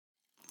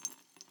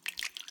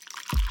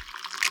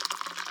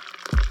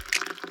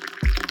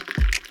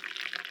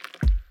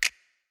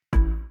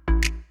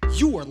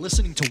You are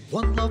listening to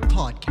One Love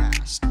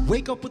Podcast.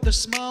 Wake up with a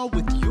smile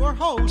with your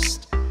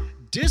host,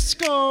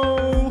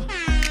 Disco.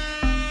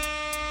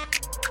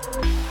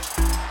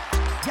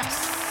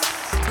 Yes.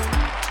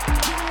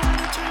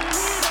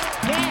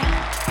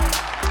 Yeah.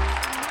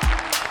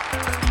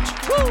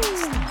 Woo.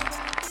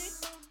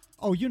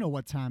 Oh, you know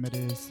what time it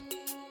is.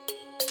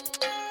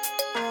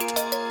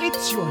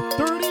 It's your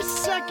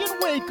 30-second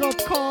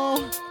wake-up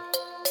call.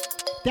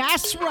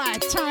 That's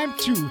right, time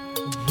to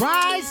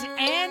rise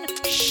and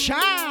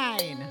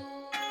shine.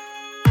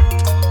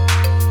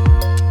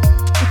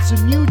 It's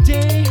a new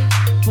day,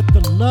 but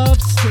the love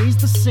stays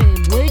the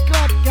same. Wake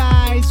up,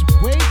 guys.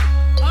 Wake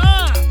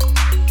up.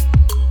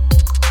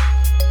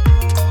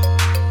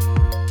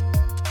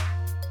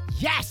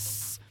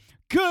 Yes.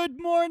 Good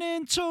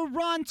morning,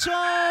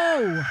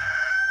 Toronto.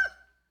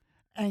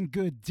 And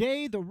good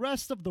day, the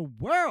rest of the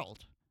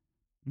world.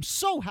 I'm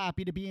so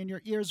happy to be in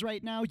your ears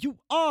right now. You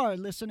are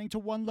listening to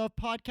One Love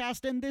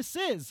Podcast, and this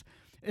is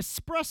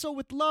Espresso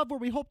with Love, where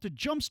we hope to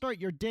jumpstart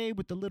your day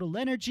with a little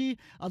energy,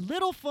 a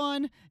little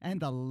fun,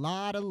 and a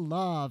lot of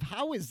love.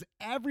 How is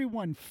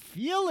everyone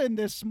feeling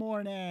this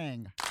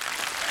morning?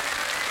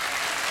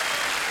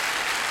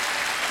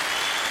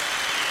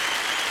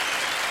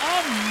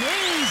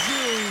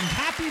 Amazing!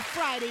 Happy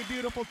Friday,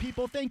 beautiful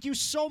people. Thank you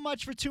so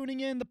much for tuning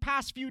in. The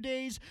past few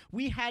days,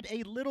 we had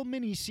a little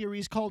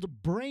mini-series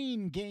called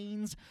Brain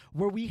Gains,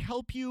 where we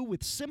help you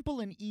with simple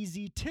and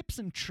easy tips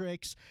and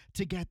tricks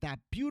to get that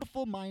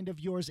beautiful mind of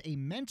yours a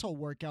mental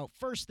workout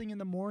first thing in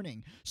the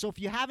morning. So if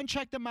you haven't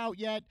checked them out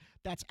yet,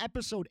 that's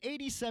episode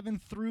 87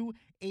 through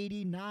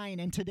 89.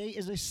 And today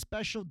is a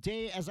special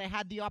day as I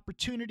had the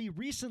opportunity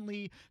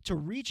recently to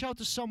reach out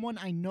to someone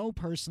I know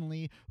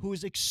personally who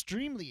is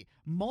extremely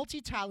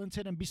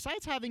multi-talented, and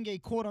besides having a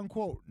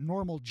quote-unquote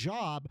normal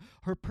job,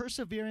 her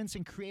perseverance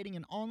in creating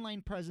an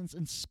online presence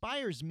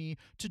inspires me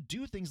to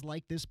do things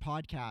like this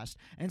podcast.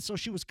 And so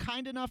she was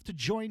kind enough to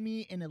join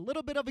me in a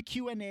little bit of a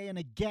Q&A, and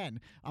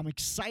again, I'm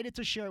excited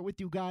to share it with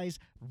you guys.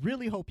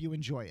 Really hope you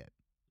enjoy it.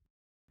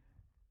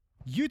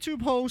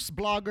 YouTube host,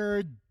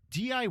 blogger,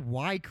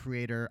 DIY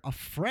creator, a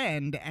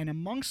friend, and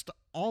amongst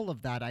all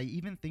of that, I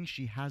even think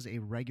she has a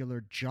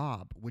regular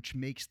job, which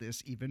makes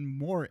this even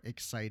more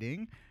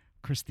exciting.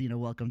 Christina,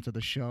 welcome to the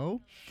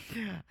show.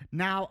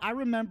 Now, I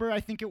remember,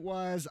 I think it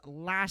was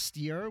last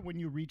year when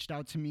you reached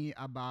out to me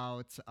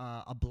about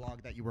a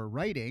blog that you were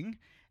writing,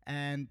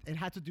 and it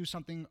had to do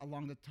something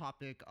along the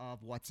topic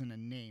of what's in a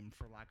name,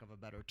 for lack of a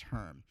better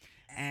term.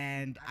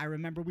 And I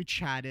remember we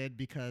chatted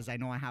because I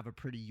know I have a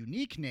pretty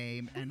unique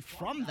name, and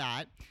from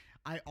that,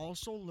 I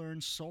also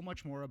learned so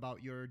much more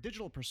about your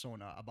digital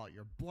persona, about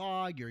your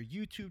blog, your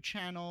YouTube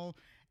channel,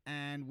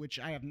 and which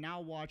I have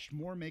now watched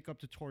more makeup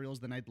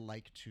tutorials than I'd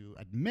like to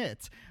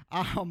admit.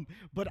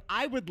 But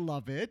I would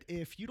love it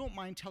if you don't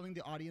mind telling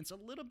the audience a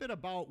little bit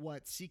about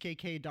what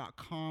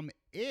ckk.com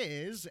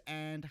is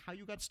and how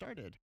you got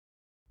started.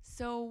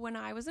 So when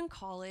I was in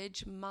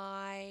college,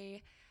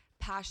 my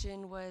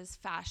passion was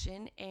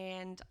fashion,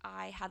 and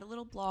I had a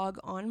little blog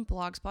on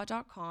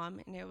blogspot.com,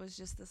 and it was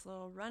just this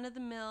little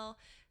run-of-the-mill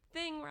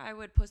thing where I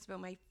would post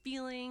about my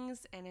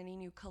feelings and any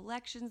new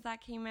collections that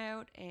came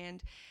out,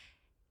 and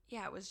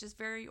yeah, it was just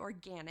very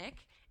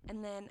organic.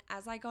 And then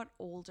as I got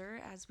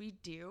older, as we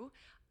do,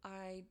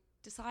 I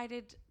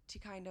decided to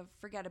kind of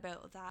forget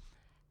about that.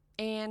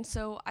 And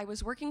so I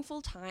was working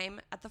full time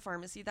at the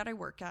pharmacy that I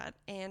work at,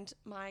 and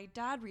my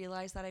dad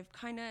realized that I'd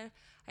kind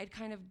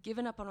of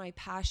given up on my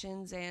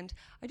passions, and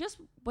I just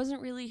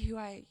wasn't really who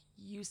I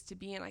used to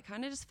be, and I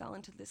kind of just fell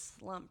into this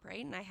slump,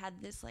 right? And I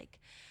had this like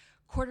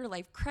quarter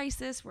life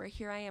crisis where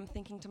here I am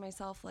thinking to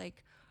myself,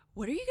 like,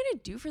 what are you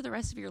gonna do for the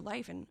rest of your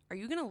life, and are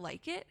you gonna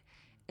like it?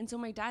 And so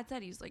my dad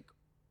said, he's like,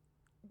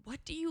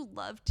 what do you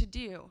love to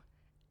do?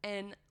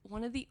 And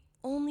one of the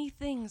only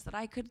things that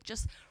I could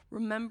just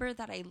remember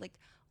that I like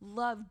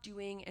loved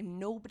doing and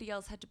nobody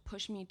else had to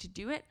push me to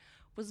do it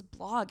was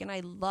blog. And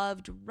I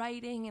loved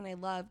writing, and I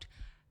loved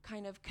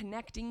kind of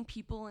connecting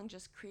people and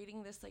just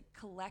creating this like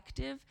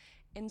collective.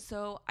 And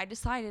so I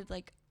decided,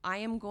 like, I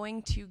am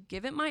going to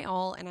give it my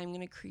all, and I'm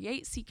going to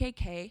create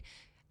CKK,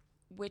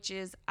 which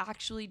is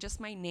actually just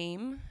my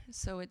name.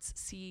 So it's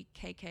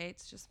CKK.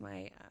 It's just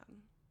my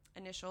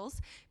initials,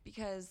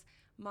 because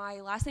my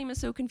last name is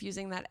so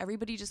confusing that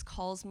everybody just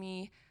calls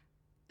me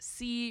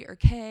C or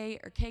K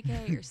or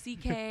KK or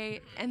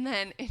CK, and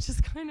then it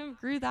just kind of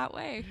grew that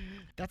way.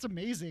 That's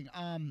amazing.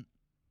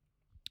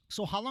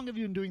 So how long have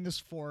you been doing this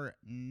for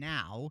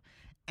now?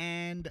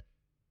 And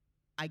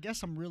I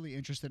guess I'm really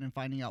interested in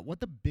finding out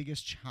what the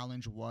biggest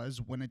challenge was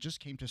when it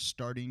just came to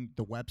starting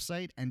the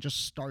website and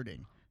just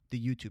starting the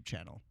YouTube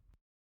channel.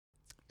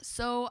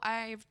 So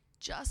I've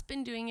just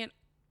been doing it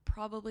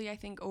probably, I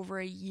think, over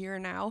a year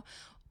now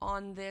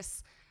on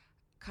this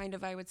kind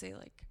of, I would say,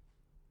 like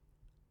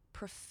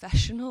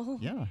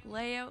professional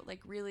layout, like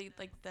really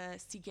like the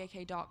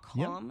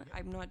ckk.com. Yep.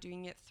 I'm not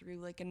doing it through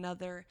like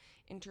another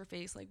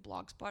interface like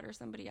Blogspot or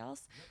somebody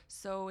else.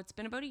 So it's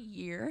been about a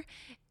year,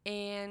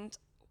 and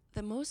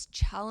the most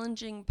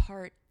challenging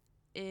part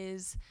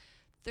is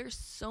there's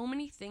so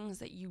many things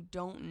that you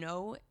don't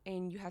know,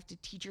 and you have to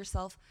teach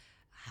yourself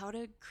how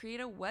to create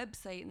a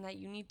website, and that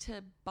you need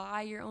to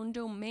buy your own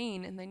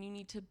domain, and then you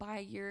need to buy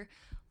your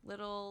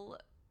little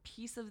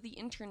piece of the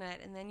internet,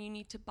 and then you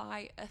need to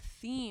buy a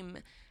theme.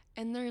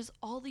 And there's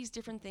all these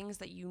different things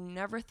that you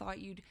never thought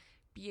you'd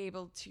be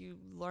able to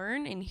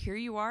learn, and here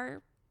you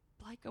are,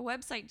 like a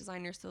website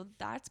designer. So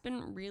that's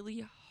been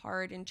really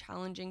hard and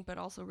challenging, but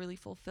also really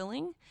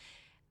fulfilling.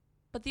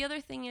 But the other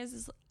thing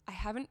is I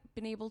haven't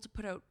been able to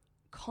put out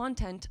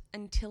content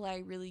until I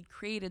really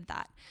created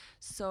that.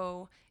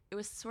 So it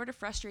was sort of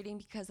frustrating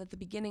because at the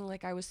beginning,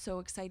 like, I was so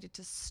excited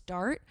to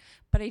start,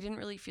 but I didn't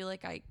really feel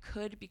like I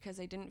could, because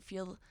I didn't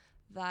feel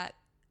that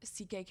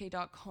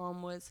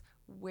ckk.com was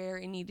where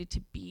it needed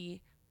to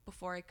be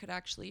before I could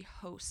actually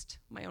host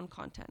my own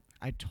content.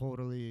 I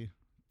totally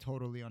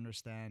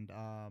understand.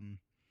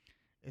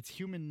 It's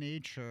human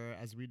nature,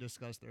 as we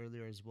discussed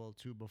earlier as well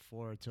too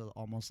before, to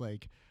almost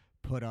like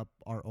put up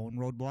our own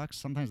roadblocks.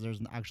 Sometimes there's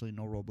actually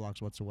no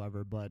roadblocks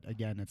whatsoever, but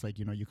again, it's like,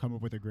 you come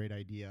up with a great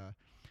idea.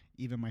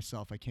 Even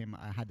myself, I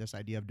had this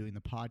idea of doing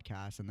the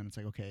podcast, and then it's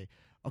like, okay,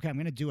 I'm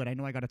gonna do it. I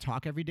know I gotta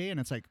talk every day, and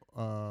it's like,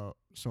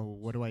 so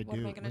what do I do? What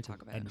am I gonna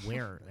talk about? And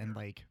where? And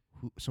like,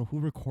 who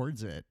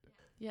records it?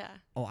 Yeah.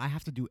 Oh, I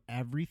have to do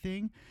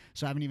everything.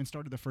 So I haven't even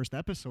started the first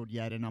episode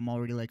yet, and I'm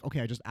already like, okay,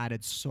 I just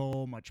added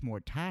so much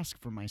more task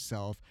for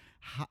myself,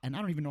 and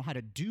I don't even know how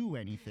to do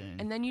anything.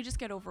 And then you just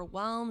get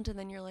overwhelmed, and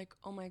then you're like,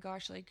 oh my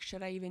gosh, like,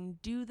 should I even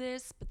do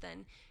this? But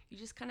then you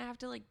just kind of have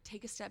to like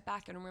take a step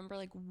back and remember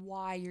like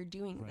why you're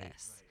doing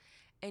this.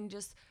 And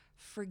just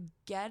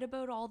forget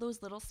about all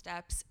those little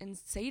steps and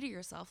say to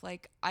yourself,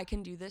 like, I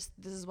can do this.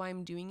 This is why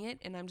I'm doing it.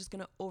 And I'm just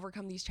going to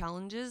overcome these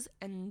challenges.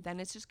 And then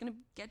it's just going to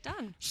get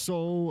done.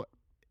 So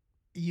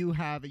you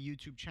have a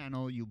YouTube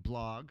channel, you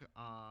blog.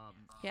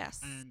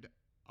 Yes. And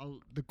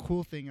the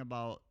cool thing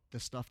about the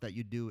stuff that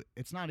you do,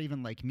 it's not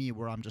even like me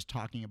where I'm just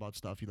talking about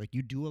stuff.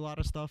 You do a lot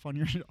of stuff on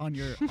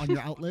your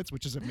outlets,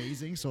 which is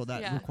amazing. So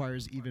that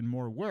requires even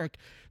more work.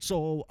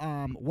 So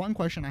one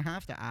question I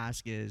have to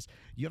ask is,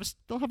 you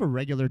still have a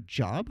regular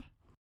job?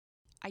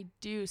 I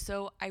do.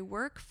 So I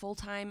work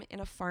full-time in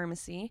a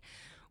pharmacy,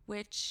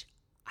 which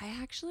I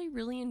actually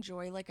really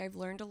enjoy. Like, I've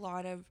learned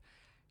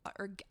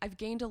I've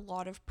gained a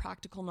lot of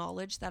practical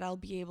knowledge that I'll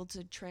be able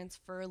to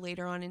transfer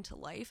later on into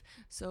life.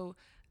 So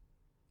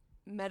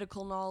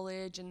medical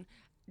knowledge and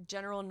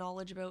general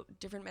knowledge about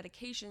different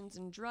medications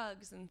and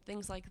drugs and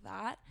things like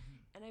that.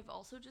 And I've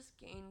also just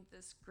gained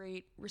this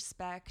great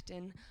respect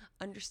and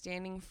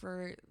understanding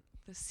for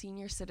the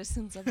senior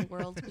citizens of the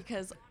world,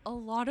 because a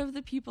lot of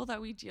the people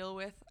that we deal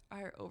with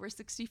are over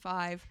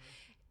 65,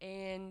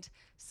 and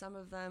some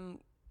of them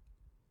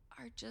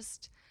are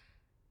just,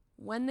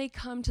 when they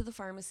come to the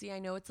pharmacy, I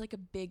know it's like a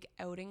big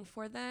outing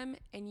for them,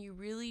 and you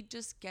really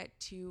just get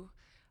to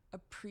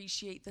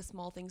appreciate the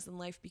small things in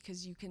life,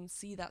 because you can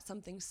see that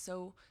something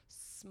so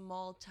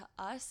small to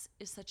us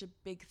is such a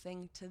big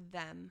thing to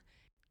them.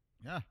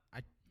 Yeah,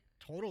 I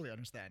totally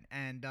understand.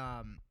 And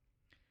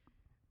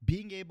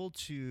being able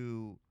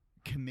to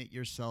commit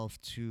yourself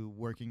to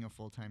working a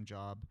full-time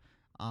job,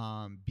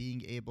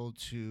 being able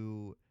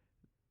to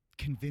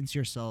convince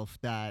yourself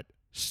that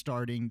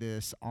starting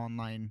this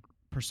online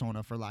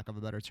persona, for lack of a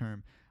better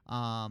term,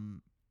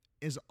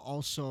 is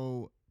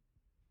also,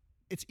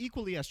 it's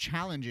equally as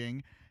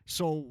challenging.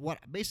 So what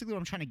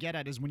I'm trying to get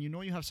at is, when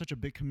you have such a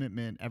big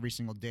commitment every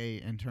single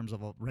day in terms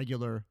of a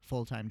regular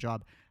full-time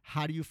job,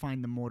 how do you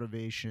find the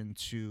motivation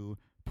to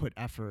put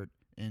effort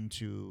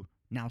into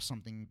now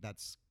something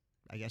that's,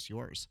 I guess,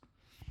 yours?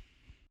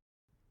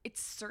 It's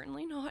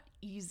certainly not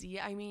easy.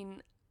 I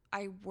mean,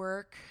 I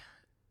work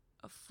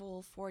a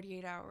full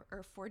 40-hour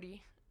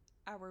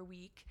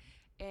week,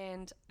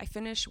 and I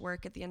finish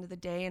work at the end of the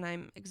day and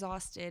I'm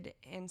exhausted,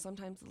 and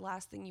sometimes the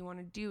last thing you want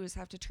to do is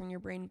have to turn your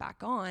brain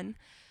back on.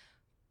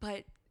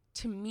 But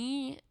to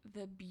me,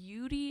 the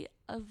beauty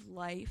of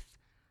life,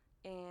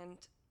 and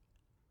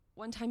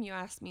one time you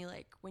asked me,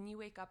 like, when you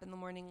wake up in the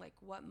morning, like,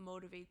 what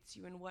motivates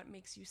you and what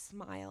makes you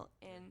smile?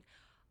 And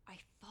I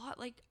thought,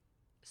 like,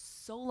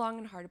 so long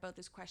and hard about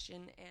this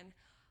question, and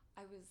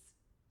I was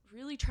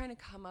really trying to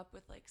come up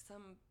with, like,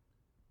 some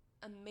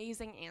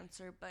amazing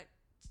answer. But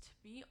to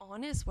be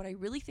honest, what I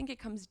really think it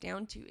comes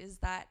down to is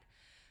that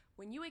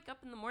when you wake up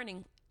in the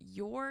morning,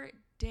 your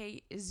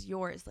day is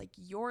yours. Like,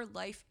 your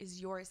life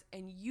is yours,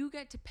 and you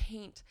get to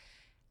paint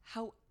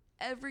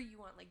however you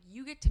want. Like,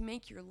 you get to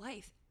make your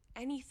life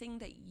anything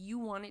that you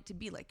want it to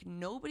be. Like,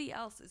 nobody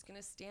else is going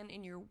to stand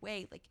in your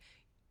way. Like,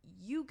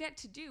 you get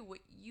to do what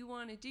you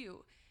want to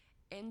do.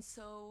 And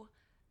so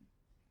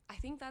I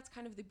think that's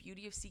kind of the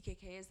beauty of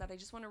CKK, is that I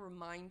just want to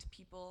remind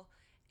people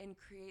and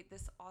create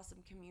this awesome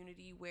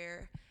community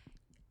where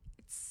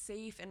it's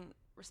safe and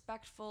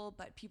respectful,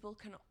 but people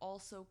can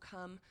also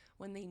come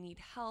when they need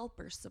help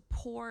or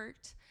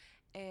support.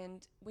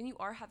 And when you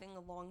are having a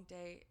long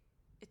day,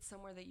 it's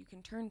somewhere that you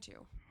can turn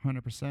to.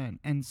 100%.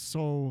 And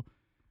so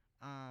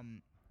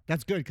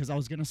that's good, because I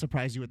was going to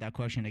surprise you with that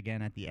question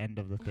again at the end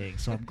of the thing.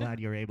 So I'm glad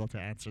you're able to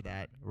answer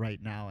that right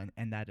now,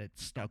 and that it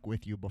stuck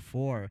with you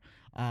before.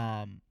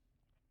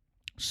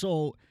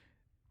 So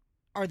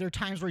are there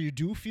times where you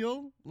do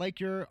feel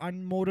like you're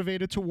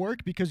unmotivated to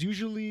work? Because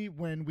usually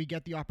when we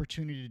get the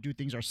opportunity to do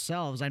things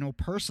ourselves, I know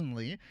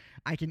personally,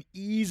 I can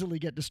easily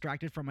get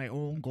distracted from my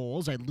own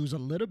goals. I lose a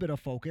little bit of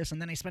focus,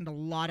 and then I spend a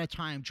lot of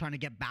time trying to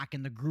get back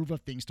in the groove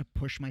of things to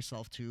push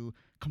myself to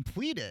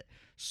complete it.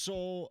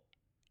 So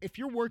if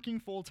you're working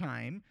full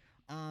time,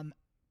 um,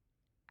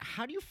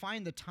 how do you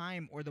find the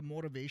time or the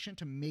motivation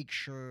to make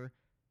sure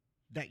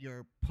that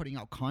you're putting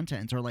out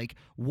content, or like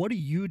what are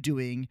you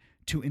doing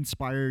to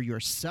inspire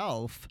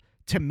yourself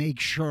to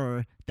make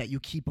sure that you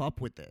keep up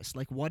with this?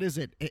 Like what is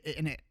it?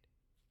 And it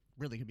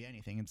really could be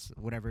anything. It's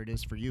whatever it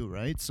is for you,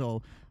 right?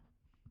 So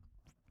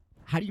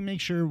how do you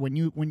make sure when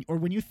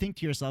you think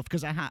to yourself,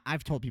 because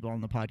I've told people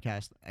on the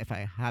podcast, if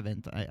I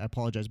haven't, I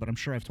apologize, but I'm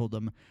sure I've told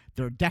them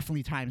there are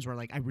definitely times where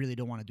like I really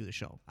don't want to do the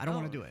show. I don't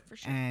want to do it. For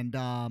sure.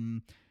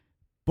 And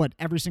but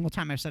every single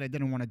time I said I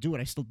didn't want to do it,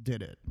 I still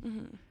did it.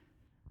 Mm-hmm.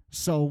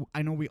 So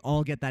I know we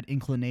all get that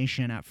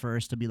inclination at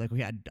first to be like,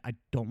 okay, I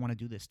don't want to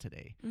do this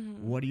today.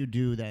 Mm-hmm. What do you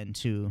do then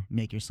to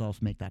make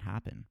yourself make that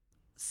happen?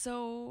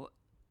 So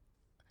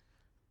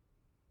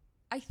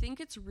I think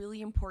it's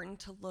really important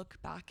to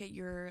look back at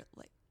your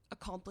like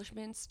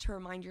accomplishments to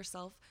remind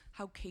yourself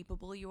how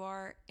capable you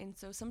are. And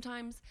so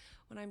sometimes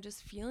when I'm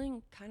just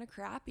feeling kind of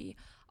crappy,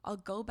 I'll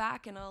go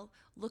back and I'll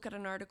look at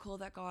an article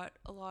that got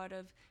a lot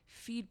of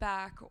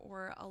feedback,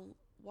 or I'll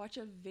watch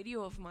a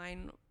video of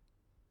mine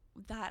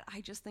that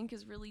I just think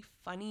is really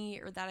funny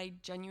or that I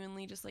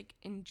genuinely just like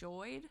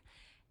enjoyed.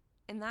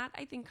 And that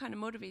I think kind of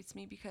motivates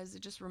me because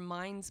it just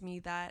reminds me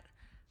that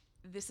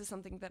this is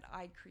something that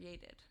I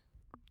created.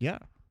 Yeah.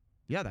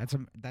 Yeah,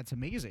 that's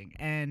amazing.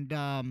 And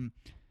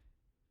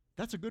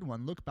that's a good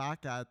one. Look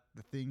back at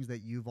the things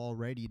that you've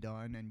already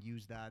done and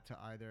use that to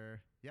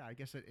either, yeah, I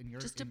guess in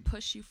your just to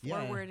push you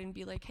yeah. forward and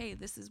be like, hey,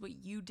 this is what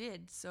you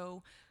did.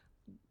 So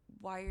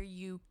why are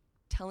you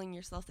telling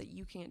yourself that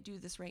you can't do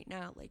this right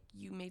now? Like,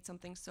 you made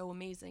something so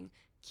amazing.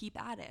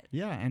 Keep at it.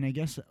 Yeah, and I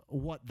guess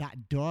what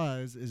that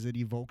does is it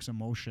evokes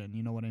emotion.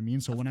 You know what I mean?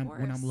 So Of when I'm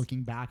course.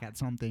 looking back at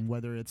something,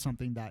 whether it's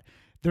something that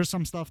there's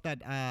some stuff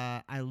that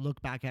I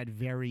look back at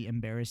very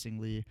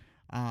embarrassingly.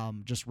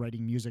 Just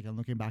writing music and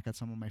looking back at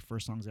some of my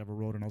first songs I ever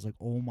wrote, and I was like,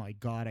 oh my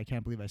God, I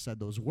can't believe I said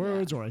those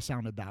words, or I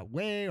sounded that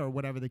way, or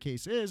whatever the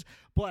case is.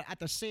 But at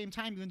the same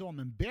time, even though I'm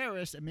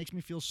embarrassed, it makes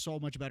me feel so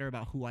much better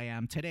about who I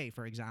am today,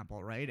 for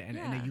example, right? And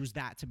I Yeah. use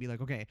that to be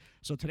like, okay,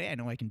 so today I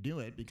know I can do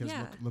it because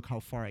Yeah. look how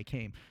far I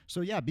came.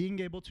 So yeah, being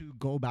able to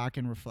go back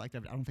and reflect, I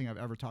don't think I've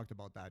ever talked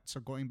about that. So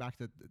going back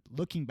to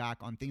looking back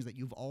on things that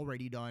you've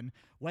already done,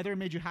 whether it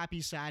made you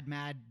happy, sad,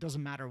 mad,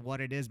 doesn't matter what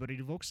it is, but it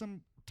evokes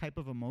some type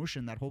of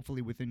emotion that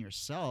hopefully within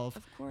yourself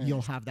Of course.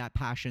 you'll have that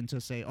passion to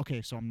say,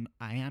 okay, so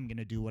I am going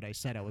to do what I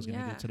said I was going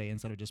to Yeah. do today,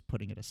 instead of just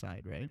putting it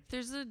aside, right?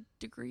 There's a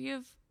degree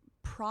of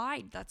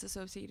pride that's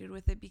associated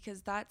with it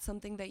because that's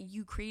something that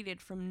you created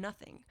from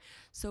nothing.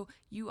 So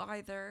you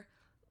either,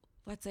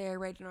 let's say I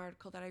write an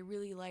article that I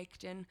really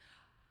liked and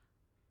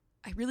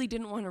I really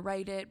didn't want to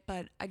write it,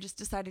 but I just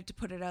decided to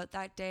put it out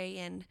that day,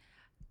 and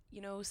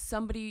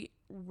somebody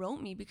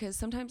wrote me, because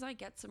sometimes I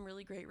get some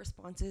really great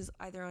responses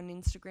either on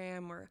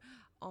Instagram or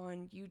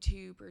on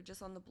YouTube or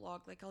just on the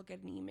blog. Like, I'll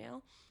get an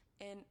email,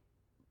 and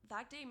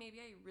that day maybe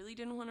I really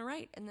didn't want to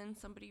write, and then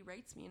somebody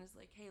writes me and is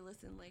like, hey,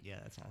 listen, like, Yeah,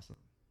 that's awesome.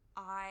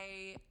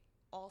 I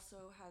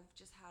also have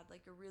just had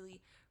like a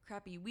really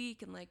crappy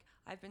week, and like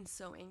I've been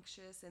so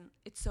anxious, and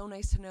it's so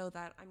nice to know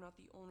that I'm not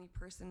the only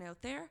person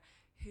out there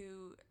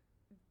who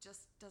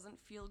just doesn't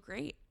feel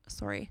great.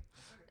 Sorry.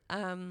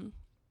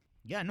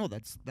 Yeah, no,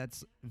 that's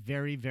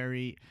very,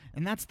 very,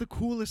 and that's the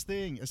coolest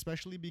thing,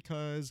 especially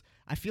because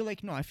I feel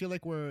like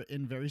we're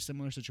in very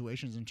similar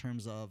situations in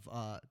terms of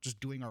just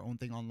doing our own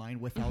thing online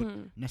without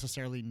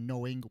necessarily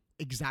knowing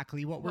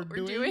exactly what we're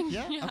doing.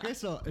 Yeah? Yeah. Okay,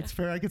 so it's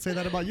fair I could say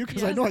that about you,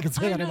 because I Yes, know I can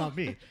say I that know. about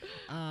me.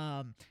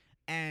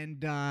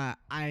 And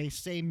I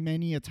say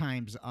many a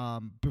times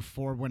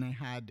before, when I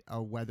had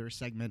a weather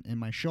segment in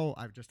my show,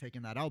 I've just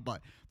taken that out.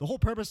 But the whole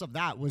purpose of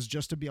that was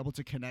just to be able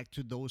to connect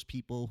to those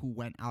people who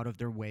went out of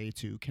their way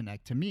to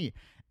connect to me.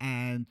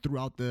 And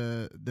throughout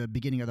the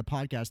beginning of the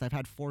podcast, I've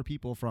had 4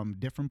 people from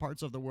different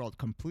parts of the world,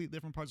 complete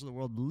different parts of the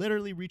world,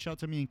 literally reach out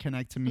to me and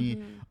connect to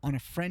me on a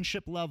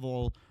friendship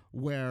level,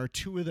 where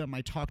 2 of them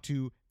I talk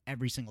to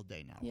every single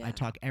day now. Yeah. I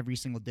talk every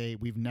single day.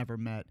 We've never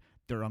met.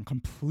 They're on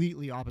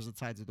completely opposite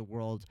sides of the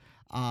world.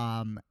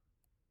 And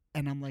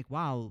I'm like,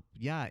 wow,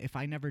 yeah, if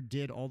I never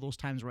did all those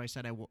times where I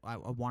said I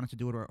wanted to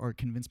do it, or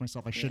convince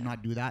myself I should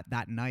not do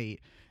that night,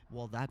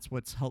 well, that's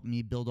what's helped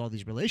me build all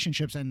these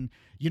relationships. And,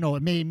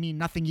 it may mean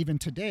nothing even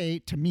today.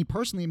 To me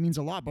personally, it means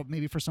a lot, but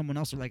maybe for someone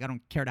else, they're like, I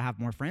don't care to have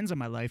more friends in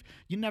my life.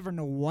 You never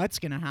know what's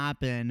going to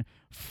happen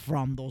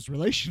from those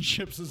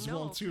relationships as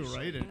well, too, for sure.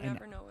 right? You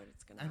never know what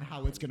it's gonna and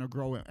happen. how it's going to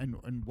grow,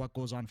 and what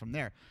goes on from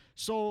there.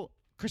 So,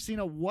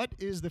 Christina, what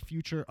is the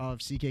future of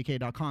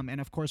CKK.com?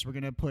 And of course, we're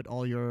going to put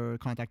all your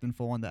contact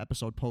info on the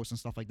episode posts and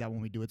stuff like that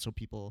when we do it, so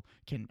people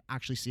can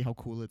actually see how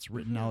cool it's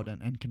written out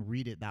and can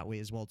read it that way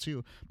as well,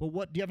 too. But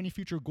do you have any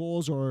future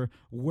goals, or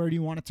where do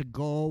you want it to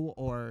go,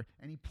 or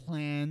any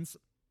plans?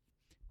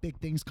 big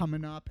things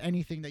coming up?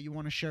 Anything that you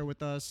want to share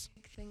with us?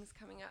 Big things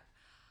coming up.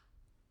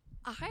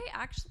 I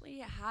actually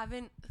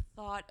haven't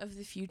thought of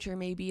the future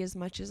maybe as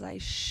much as I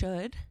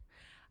should.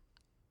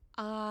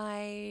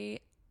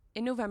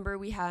 In November,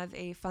 we have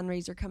a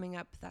fundraiser coming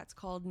up that's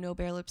called No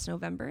Bare Lips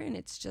November, and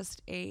it's just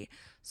a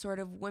sort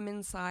of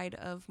women's side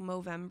of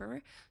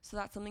Movember. So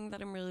that's something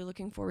that I'm really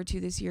looking forward to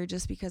this year,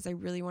 just because I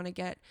really want to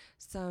get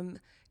some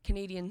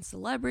Canadian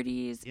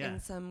celebrities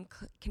and some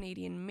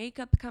Canadian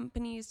makeup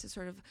companies to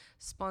sort of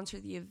sponsor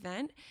the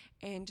event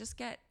and just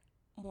get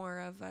more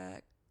of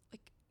a,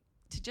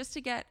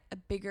 to get a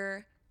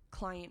bigger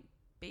client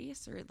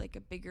base, or like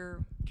a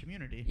bigger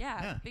community.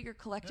 A bigger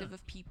collective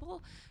of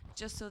people,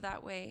 just so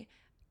that way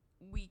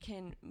we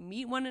can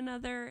meet one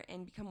another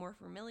and become more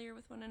familiar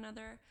with one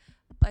another.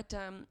 But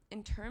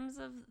in terms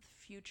of the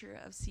future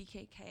of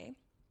CKK,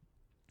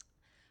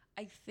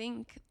 I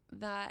think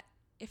that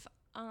if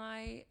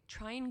I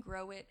try and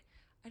grow it,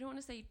 I don't want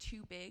to say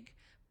too big.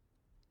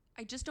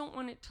 I just don't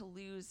want it to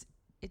lose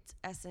its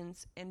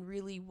essence and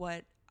really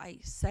what I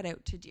set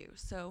out to do.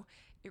 So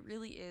it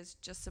really is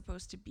just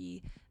supposed to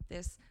be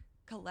this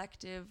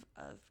collective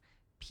of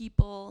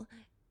people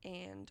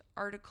and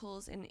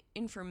articles and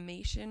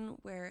information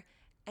where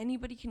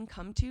anybody can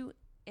come to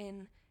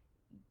and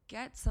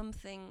get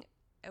something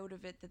out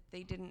of it that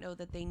they didn't know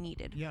that they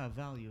needed. Yeah,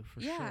 value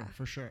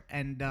for sure.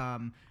 And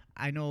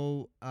I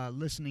know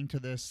listening to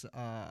this,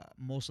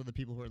 most of the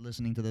people who are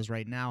listening to this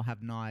right now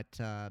have not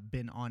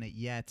been on it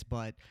yet.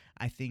 But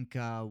I think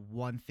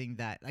one thing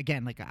that,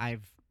 again, like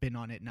I've been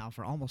on it now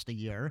for almost a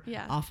year,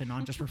 off and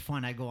on, just for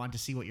fun. I go on to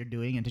see what you're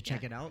doing and to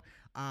check it out.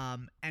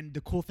 And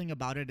the cool thing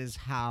about it is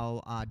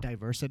how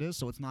diverse it is.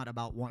 So it's not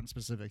about one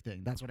specific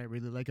thing. That's what I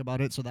really like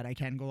about it, so that I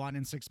can go on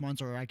in 6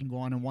 months, or I can go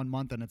on in 1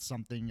 month and it's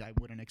something I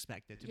wouldn't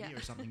expect it to be,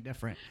 or something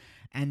different.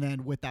 And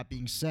then with that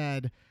being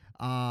said,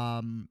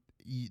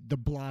 the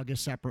blog is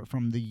separate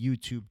from the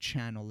YouTube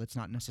channel. It's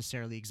not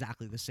necessarily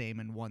exactly the same,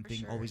 and one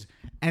thing always.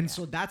 And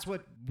so that's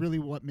what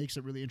makes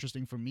it really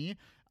interesting for me.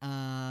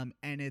 And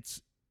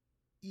it's,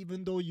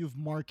 even though you've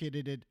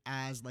marketed it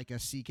as like a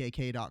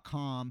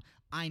CKK.com,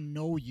 I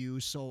know you,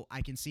 so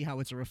I can see how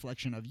it's a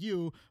reflection of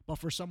you. But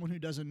for someone who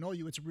doesn't know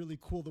you, it's really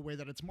cool the way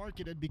that it's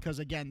marketed, because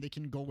again, they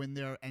can go in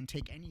there and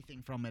take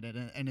anything from it,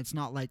 and it's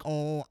not like,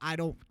 oh, I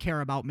don't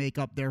care about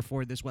makeup,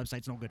 therefore this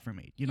website's no good for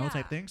me,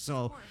 type thing.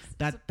 So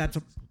that's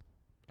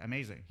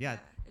amazing. Yeah,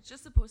 it's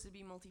just supposed to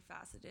be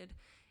multifaceted,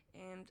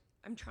 and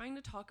I'm trying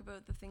to talk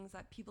about the things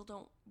that people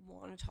don't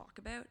want to talk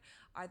about,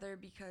 either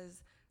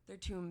because they're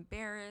too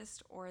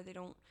embarrassed or they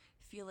don't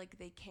feel like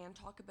they can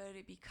talk about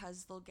it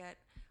because they'll get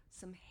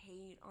some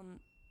hate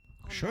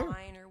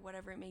online or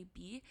whatever it may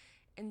be.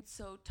 And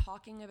so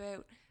talking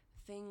about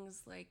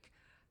things like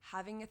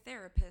having a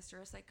therapist or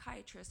a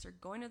psychiatrist or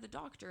going to the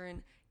doctor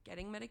and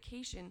getting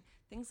medication,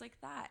 things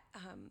like that,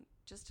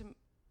 just to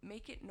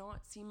make it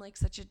not seem like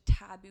such a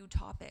taboo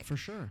topic. For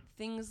sure.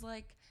 Things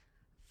like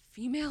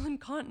female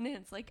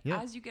incontinence, like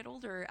as you get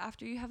older,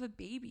 after you have a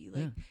baby,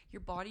 like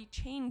your body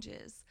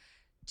changes.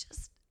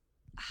 Just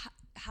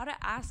how to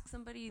ask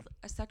somebody,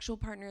 a sexual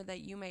partner that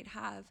you might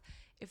have,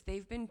 if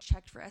they've been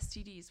checked for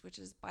STDs, which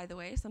is, by the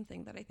way,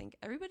 something that I think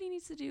everybody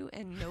needs to do,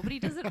 and nobody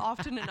does it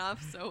often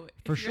enough. So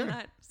if you're in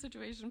that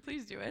situation,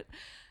 please do it.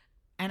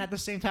 And at the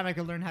same time, I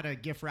can learn how to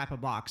gift wrap a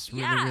box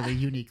really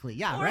uniquely.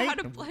 Yeah, or right? how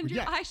to blend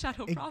your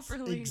eyeshadow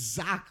properly.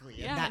 Exactly.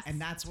 Yes.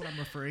 And that's what I'm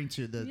referring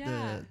to,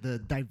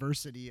 the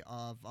diversity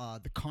of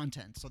the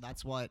content. So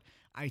that's what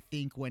I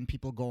think when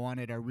people go on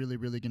it are really,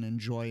 really going to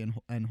enjoy,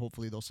 and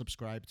hopefully they'll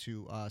subscribe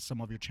to some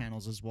of your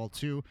channels as well,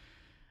 too.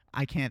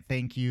 I can't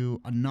thank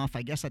you enough.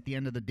 I guess at the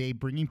end of the day,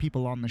 bringing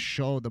people on the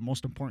show, the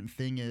most important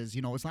thing is,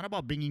 it's not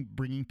about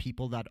bringing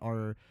people that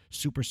are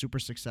super, super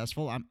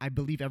successful. I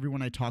believe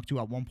everyone I talk to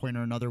at one point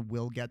or another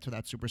will get to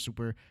that super,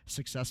 super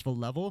successful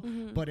level.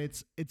 Mm-hmm. But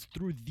it's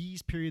through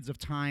these periods of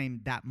time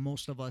that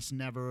most of us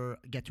never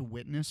get to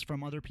witness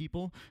from other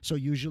people. So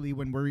usually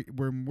when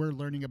we're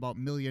learning about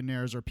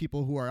millionaires or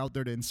people who are out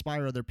there to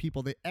inspire other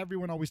people,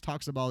 everyone always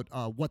talks about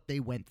what they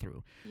went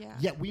through. Yeah.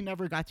 Yet we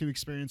never got to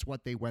experience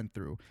what they went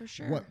through. For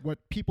sure. What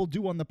people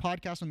do on the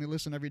podcast when they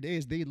listen every day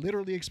is they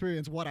literally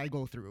experience what I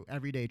go through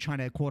every day trying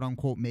to quote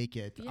unquote make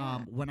it.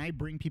 Yeah. When I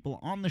bring people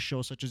on the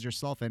show, such as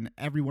yourself and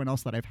everyone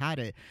else that I've had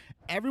it,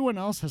 everyone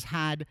else has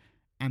had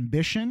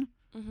ambition,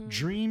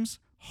 dreams,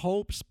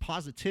 hopes,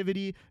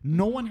 positivity.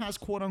 No one has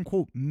quote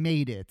unquote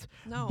made it.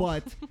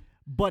 No.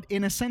 But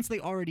in a sense, they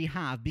already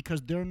have,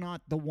 because they're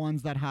not the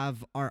ones that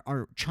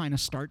are trying to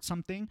start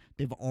something.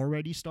 They've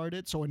already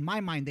started. So in my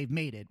mind, they've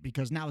made it,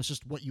 because now it's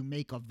just what you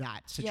make of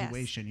that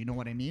situation. Yes. You know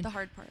what I mean? The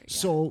hard part. Yeah.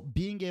 So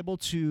being able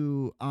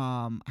to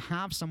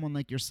have someone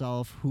like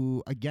yourself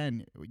who,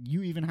 again,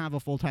 you even have a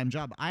full-time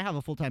job. I have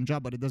a full-time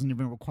job, but it doesn't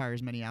even require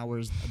as many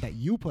hours that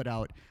you put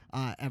out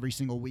every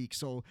single week.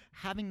 So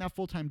having that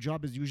full-time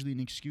job is usually an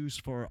excuse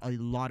for a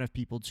lot of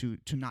people to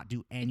not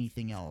do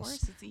anything else. Of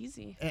course, it's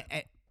easy.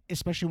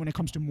 especially when it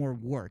comes to more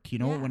work, you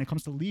know, Yeah. when it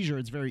comes to leisure,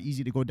 it's very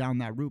easy to go down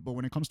that route. But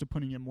when it comes to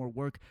putting in more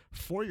work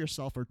for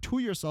yourself or to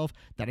yourself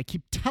that I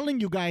keep telling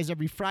you guys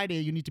every Friday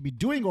you need to be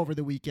doing over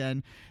the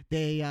weekend,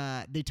 they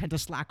tend to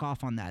slack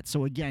off on that.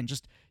 So again,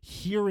 just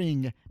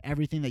hearing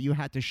everything that you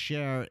had to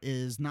share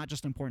is not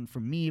just important for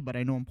me, but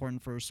I know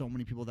important for so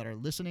many people that are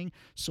listening.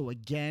 So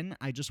again,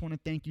 I just want to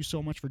thank you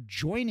so much for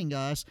joining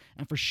us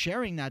and for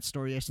sharing that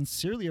story. I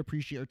sincerely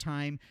appreciate your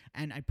time,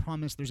 and I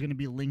promise there's going to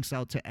be links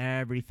out to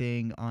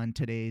everything on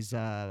today's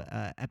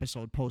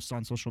episode posts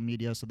on social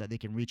media so that they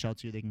can reach out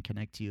to you, they can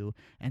connect to you,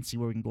 and see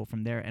where we can go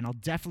from there. And I'll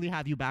definitely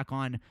have you back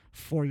on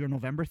for your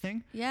November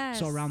thing. Yes.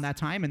 So around that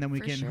time, and then we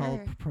For can sure.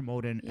 help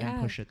promote and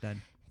push it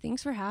then.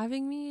 Thanks for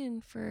having me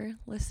and for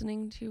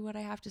listening to what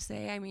I have to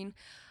say. I mean,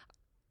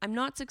 I'm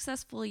not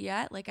successful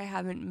yet. Like, I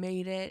haven't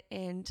made it,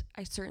 and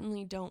I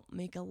certainly don't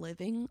make a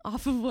living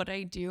off of what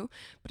I do,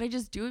 but I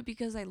just do it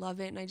because I love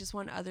it, and I just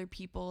want other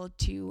people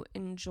to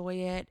enjoy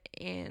it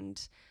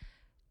and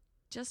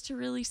just to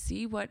really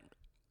see what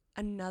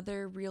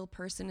another real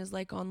person is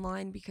like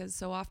online, because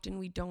so often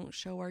we don't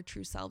show our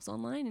true selves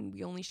online and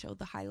we only show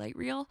the highlight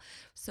reel.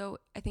 So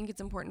I think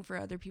it's important for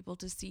other people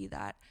to see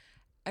that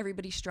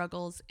everybody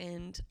struggles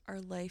and our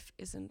life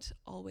isn't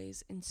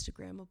always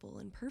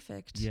Instagrammable and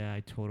perfect. Yeah, I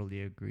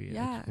totally agree.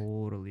 Yeah. I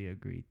totally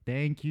agree.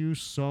 Thank you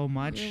so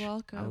much. You're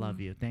welcome. I love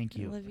you. Thank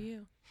you. I love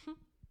you.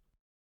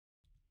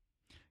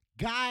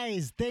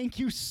 Guys, thank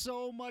you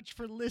so much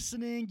for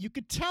listening. You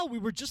could tell we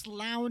were just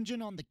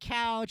lounging on the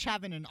couch,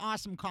 having an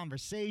awesome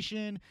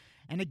conversation.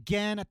 And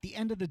again, at the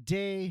end of the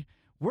day,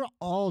 we're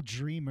all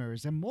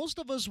dreamers, and most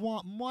of us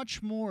want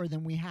much more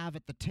than we have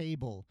at the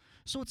table.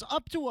 So it's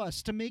up to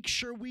us to make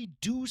sure we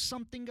do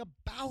something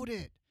about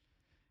it.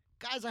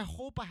 Guys, I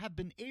hope I have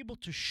been able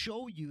to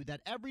show you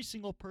that every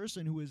single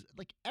person who is,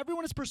 like,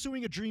 everyone is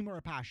pursuing a dream or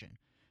a passion.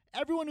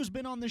 Everyone who's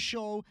been on the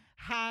show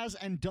has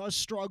and does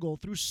struggle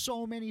through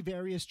so many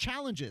various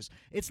challenges.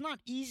 It's not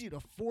easy to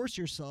force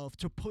yourself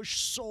to push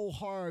so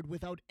hard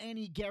without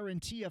any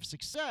guarantee of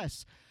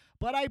success.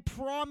 But I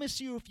promise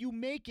you, if you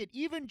make it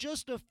even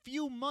just a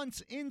few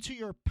months into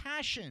your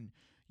passion,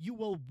 you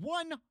will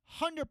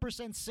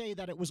 100% say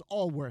that it was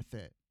all worth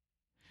it.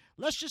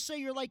 Let's just say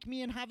you're like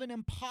me and have an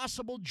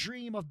impossible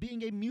dream of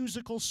being a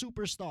musical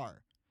superstar.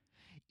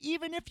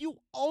 Even if you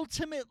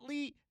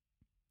ultimately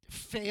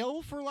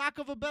fail, for lack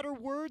of a better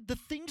word, the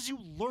things you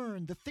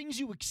learn, the things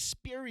you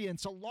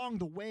experience along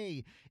the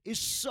way is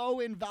so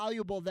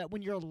invaluable that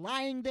when you're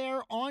lying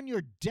there on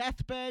your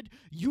deathbed,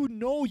 you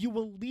know you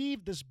will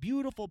leave this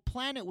beautiful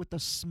planet with a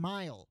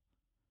smile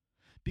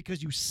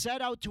because you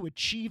set out to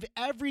achieve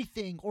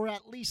everything, or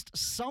at least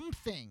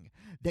something,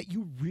 that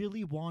you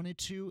really wanted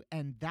to,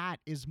 and that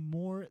is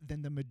more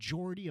than the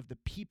majority of the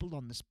people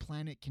on this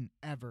planet can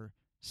ever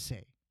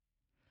say.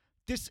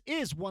 This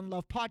is One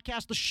Love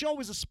Podcast. The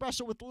show is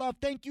Espresso with Love.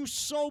 Thank you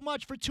so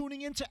much for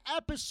tuning in to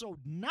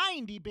episode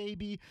 90,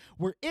 baby.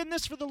 We're in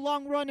this for the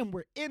long run, and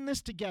we're in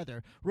this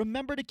together.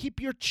 Remember to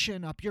keep your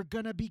chin up. You're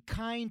going to be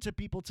kind to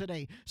people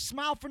today.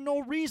 Smile for no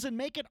reason.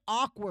 Make it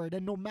awkward.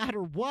 And no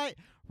matter what,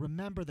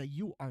 remember that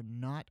you are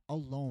not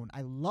alone.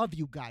 I love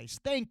you guys.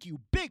 Thank you.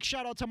 Big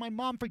shout out to my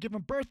mom for giving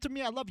birth to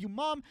me. I love you,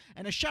 Mom.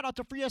 And a shout out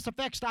to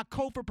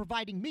FreeSFX.co for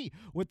providing me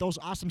with those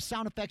awesome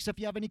sound effects. If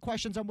you have any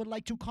questions and would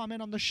like to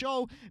comment on the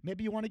show,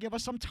 maybe you want to give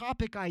us some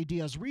topic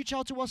ideas, reach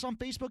out to us on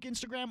Facebook,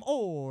 Instagram,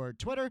 or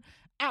Twitter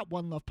at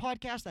One Love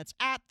Podcast. That's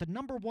at the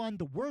number one,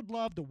 the word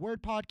love, the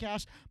word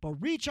podcast. But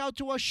reach out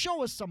to us,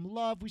 show us some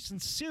love. We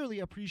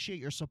sincerely appreciate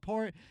your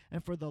support.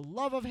 And for the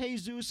love of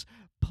Jesus,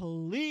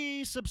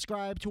 please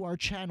subscribe to our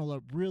channel.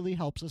 It really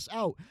helps us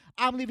out.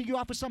 I'm leaving you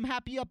off with some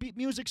happy, upbeat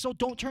music, so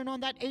don't turn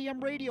on that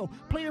AM radio.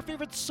 Play your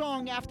favorite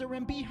song after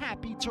and be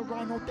happy,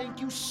 Toronto.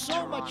 Thank you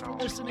so much for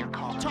listening.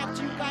 Talk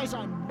to you guys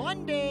on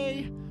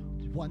Monday.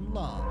 One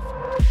love.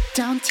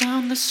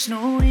 Downtown, the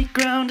snowy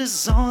ground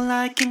is all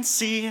I can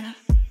see.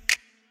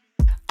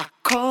 I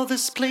call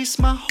this place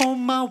my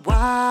home, my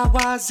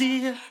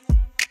YYZ.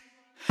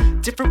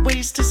 Different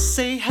ways to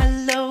say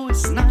hello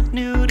is not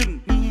new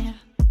to me.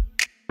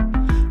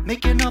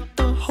 Making up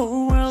the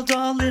whole world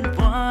all in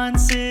one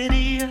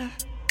city.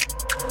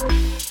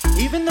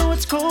 Even though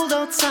it's cold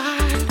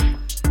outside,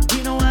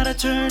 we know how to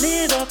turn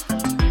it up.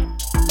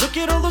 Look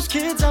at all those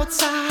kids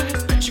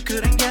outside, bet you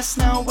couldn't guess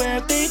now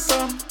where they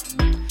from.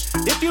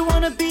 If you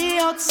wanna be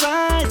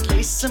outside,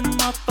 lace them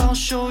up, I'll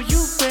show you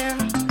where.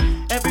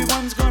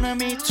 Everyone's gonna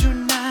meet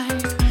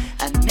tonight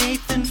at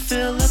Nathan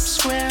Phillips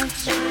Square.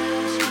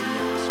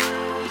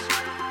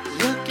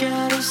 Look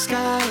at the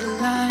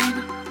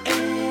skyline,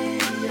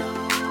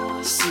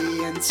 ayo.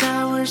 Seeing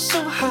towers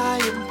so high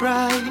and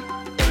bright,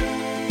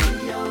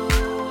 ayo.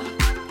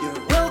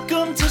 You're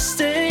welcome to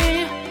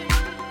stay.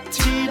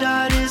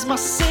 T-Dot is my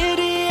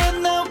city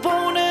and that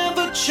won't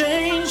ever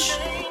change.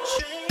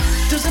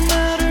 Doesn't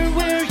matter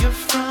where you're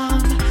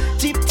from,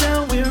 deep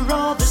down we're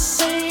all the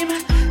same.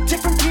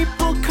 Different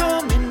people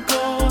come and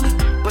go,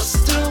 but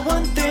still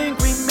one thing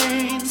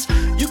remains.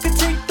 You can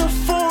take the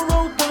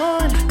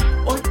 401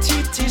 or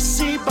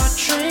TTC by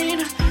train.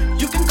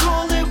 You can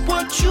call it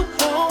what you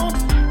want,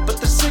 but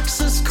the 6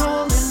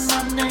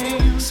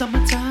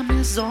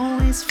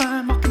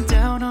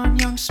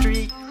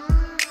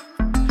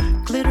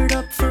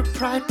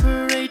 Pride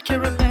Parade,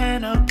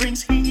 Caravana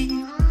brings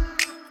heat.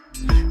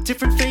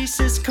 Different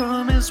faces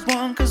come as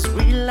one, cause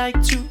we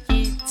like to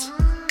eat.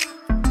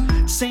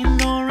 St.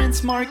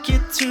 Lawrence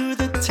Market to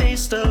the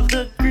taste of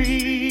the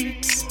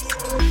Greeks.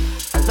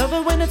 I love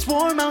it when it's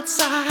warm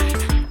outside.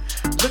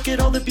 Look at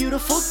all the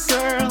beautiful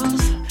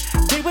girls.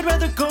 They would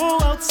rather go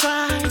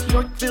outside.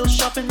 Yorkville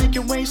shopping,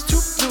 making ways to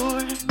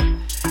tour.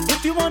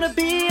 If you wanna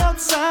be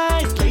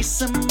outside, lace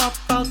them up,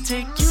 I'll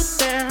take you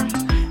there.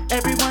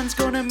 Everyone's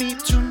gonna meet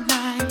tonight.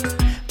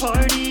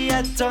 Party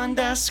at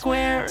Dundas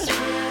Square.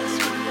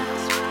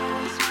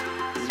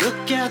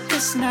 Look at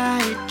this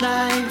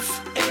nightlife.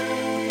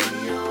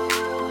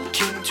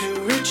 King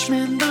to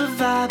Richmond, the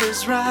vibe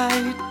is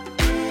right.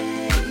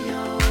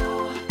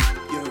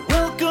 You're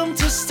welcome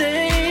to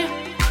stay.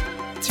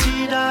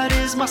 T-Dot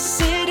is my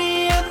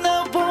city and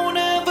that won't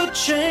ever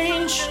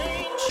change.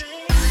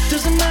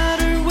 Doesn't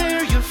matter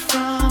where you're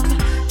from,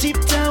 deep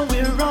down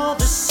we're all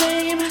the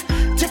same.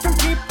 Different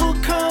people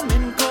come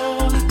and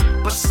go,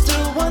 but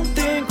still one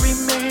thing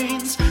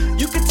remains.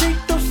 You can take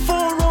the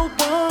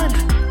 401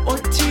 or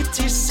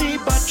TTC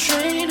by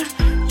train.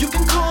 You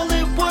can call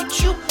it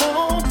what you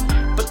want,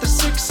 but the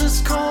 6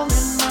 is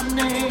calling my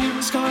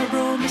name.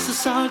 Scarborough,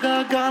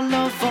 Mississauga, got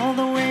love all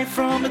the way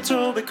from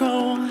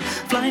Etobicoke.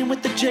 Flying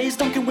with the Jays,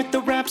 dunking with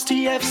the Raps,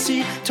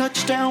 TFC,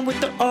 touchdown with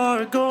the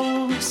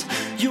Argos.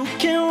 You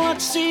can watch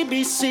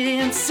CBC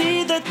and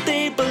see that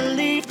they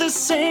believe the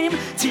same.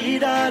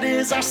 T-Dot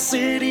is our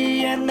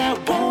city and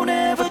that won't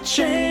ever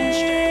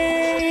change.